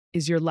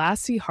Is your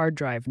LaCie hard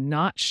drive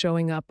not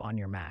showing up on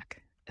your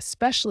Mac,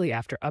 especially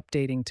after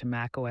updating to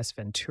macOS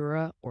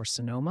Ventura or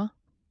Sonoma?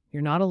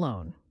 You're not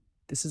alone.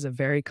 This is a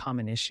very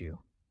common issue.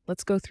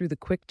 Let's go through the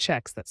quick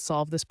checks that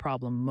solve this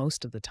problem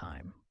most of the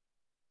time.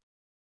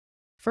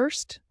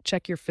 First,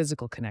 check your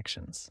physical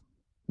connections.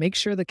 Make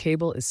sure the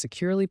cable is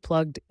securely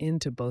plugged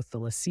into both the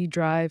LaCie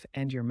drive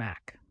and your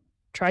Mac.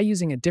 Try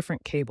using a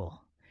different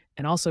cable,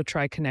 and also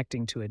try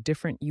connecting to a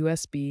different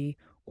USB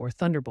or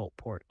Thunderbolt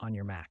port on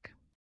your Mac.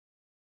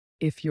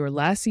 If your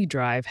LaCie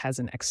drive has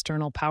an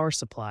external power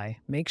supply,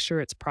 make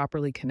sure it's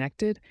properly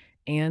connected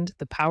and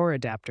the power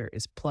adapter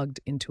is plugged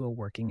into a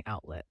working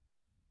outlet.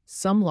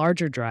 Some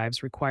larger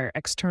drives require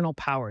external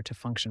power to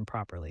function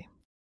properly.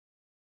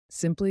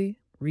 Simply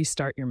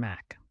restart your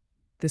Mac.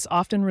 This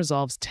often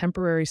resolves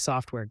temporary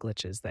software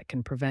glitches that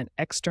can prevent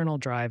external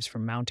drives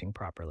from mounting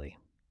properly.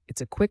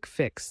 It's a quick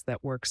fix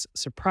that works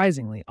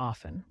surprisingly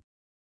often.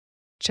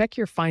 Check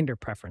your Finder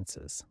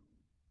preferences.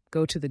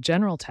 Go to the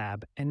General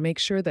tab and make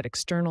sure that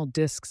external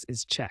disks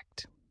is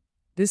checked.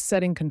 This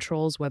setting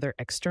controls whether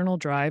external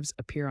drives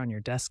appear on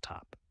your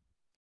desktop.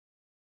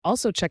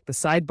 Also check the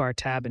Sidebar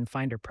tab in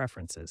Finder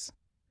preferences.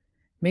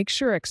 Make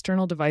sure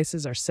external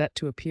devices are set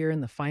to appear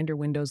in the Finder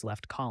window's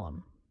left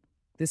column.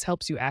 This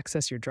helps you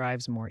access your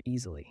drives more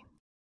easily.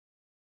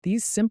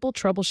 These simple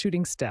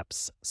troubleshooting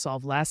steps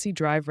solve LaCie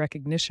drive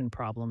recognition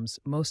problems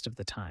most of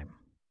the time.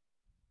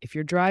 If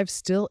your drive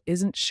still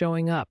isn't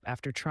showing up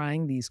after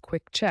trying these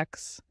quick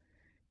checks,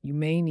 you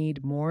may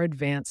need more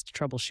advanced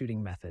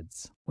troubleshooting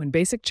methods. When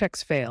basic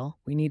checks fail,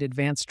 we need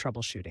advanced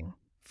troubleshooting.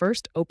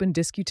 First, open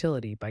Disk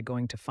Utility by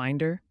going to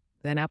Finder,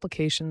 then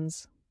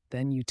Applications,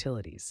 then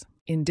Utilities.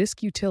 In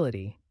Disk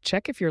Utility,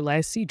 check if your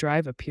LaCie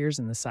drive appears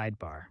in the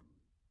sidebar.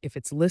 If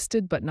it's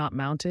listed but not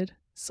mounted,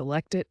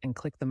 select it and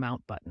click the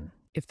Mount button.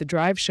 If the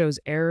drive shows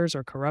errors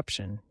or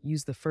corruption,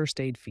 use the First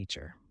Aid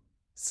feature.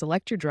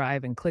 Select your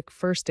drive and click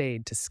First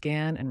Aid to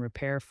scan and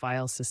repair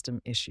file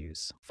system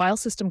issues. File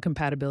system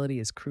compatibility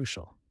is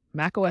crucial.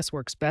 macOS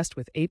works best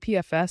with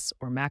APFS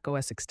or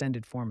macOS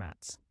extended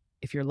formats.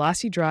 If your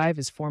LaCie drive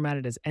is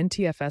formatted as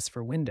NTFS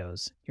for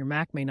Windows, your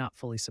Mac may not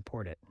fully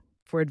support it.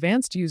 For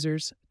advanced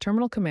users,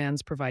 terminal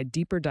commands provide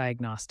deeper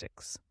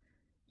diagnostics.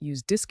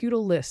 Use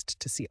distl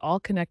to see all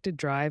connected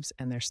drives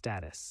and their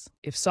status.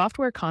 If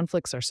software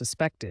conflicts are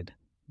suspected,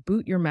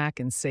 boot your Mac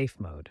in safe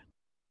mode.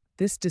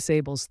 This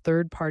disables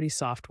third-party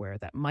software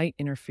that might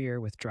interfere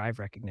with drive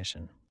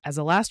recognition. As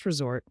a last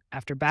resort,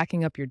 after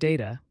backing up your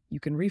data, you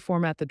can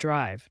reformat the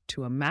drive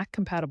to a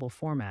Mac-compatible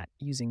format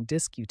using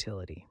Disk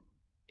Utility.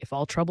 If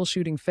all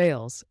troubleshooting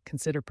fails,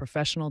 consider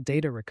professional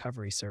data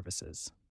recovery services.